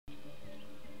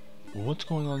What's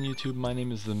going on YouTube? My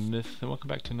name is The Myth and welcome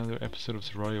back to another episode of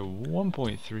Terraria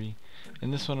 1.3.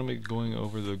 In this one I'm going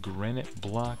over the granite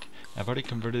block. I've already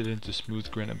converted it into smooth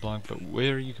granite block, but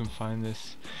where you can find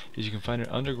this is you can find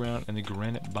it underground in the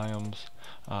granite biomes.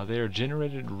 They are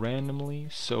generated randomly,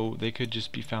 so they could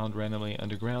just be found randomly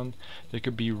underground. There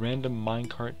could be random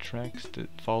minecart tracks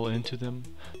that fall into them,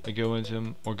 that go into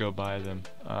them, or go by them.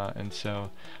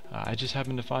 I just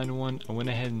happened to find one. I went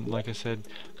ahead and, like I said,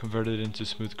 converted it into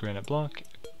smooth granite block.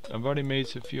 I've already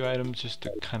made a few items just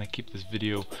to kind of keep this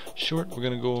video short. We're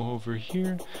going to go over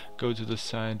here, go to the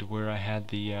side where I had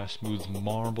the smooth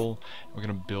marble. We're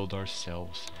going to build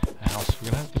ourselves a house.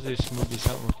 We're going to have to smooth this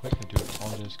out real quick. I do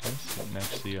apologize, guys. I didn't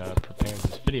actually prepare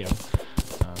this video.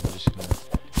 I'm just going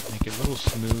to make it a little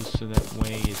smooth so that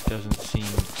way it doesn't seem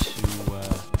too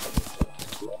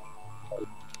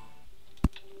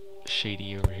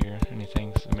shady over here or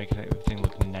anything, so make everything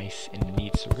look nice and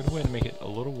neat. So we're going to go ahead and make it a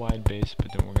little wide base, but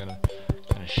then we're going to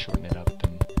kind of shorten it up,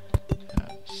 and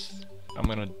I'm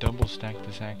going to double stack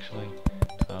this actually,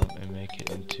 and make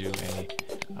it into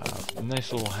a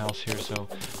nice little house here. So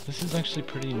this is actually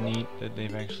pretty neat that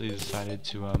they've actually decided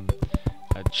to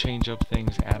change up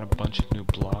things, add a bunch of new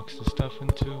blocks and stuff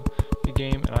into the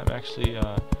game, and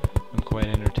I'm quite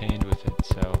entertained with it.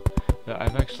 So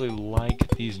I've actually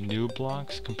liked these new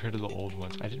blocks compared to the old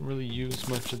ones. I didn't really use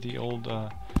much of the old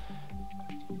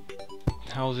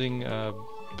housing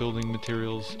building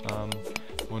materials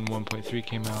when 1.3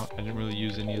 came out. I didn't really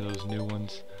use any of those new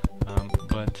ones,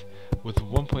 but with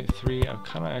 1.3 I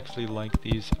kind of actually like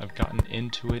these. I've gotten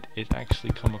into it. It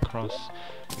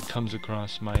comes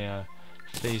across my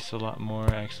face a lot more.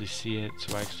 I actually see it,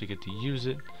 so I actually get to use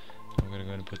it. I'm going to go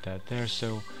ahead and put that there.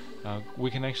 So we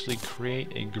can actually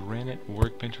create a granite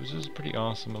workbench, which is pretty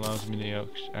awesome. Allows me to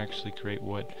actually create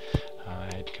what I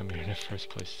had come here in the first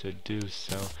place to do.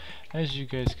 So as you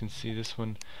guys can see, this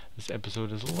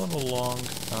episode is a little long,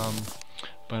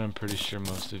 but I'm pretty sure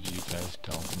most of you guys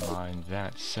don't mind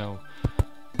that. So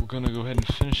we're going to go ahead and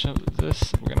finish up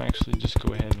this. We're going to actually just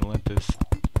go ahead and let this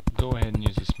go ahead and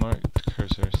use the smart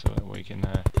cursor so that we can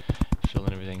fill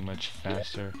in everything much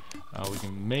faster. We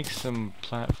can make some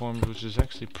platforms, which is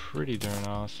actually pretty darn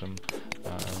awesome.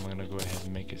 I'm going to go ahead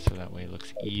and make it so that way it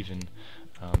looks even.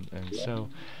 And so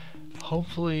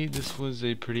hopefully this was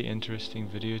a pretty interesting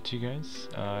video to you guys.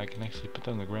 I can actually put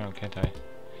that on the ground, can't I?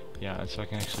 Yeah, and so I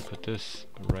can actually put this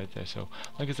right there. So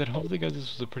like I said, hopefully guys,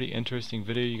 this was a pretty interesting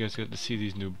video. You guys got to see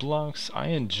these new blocks. I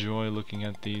enjoy looking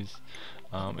at these,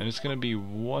 and it's going to be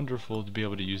wonderful to be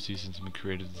able to use these in some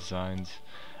creative designs.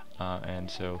 And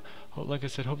so, like I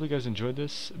said, hopefully you guys enjoyed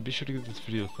this. Be sure to give this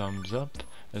video a thumbs up.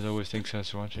 As always, thanks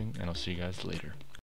guys for watching, and I'll see you guys later.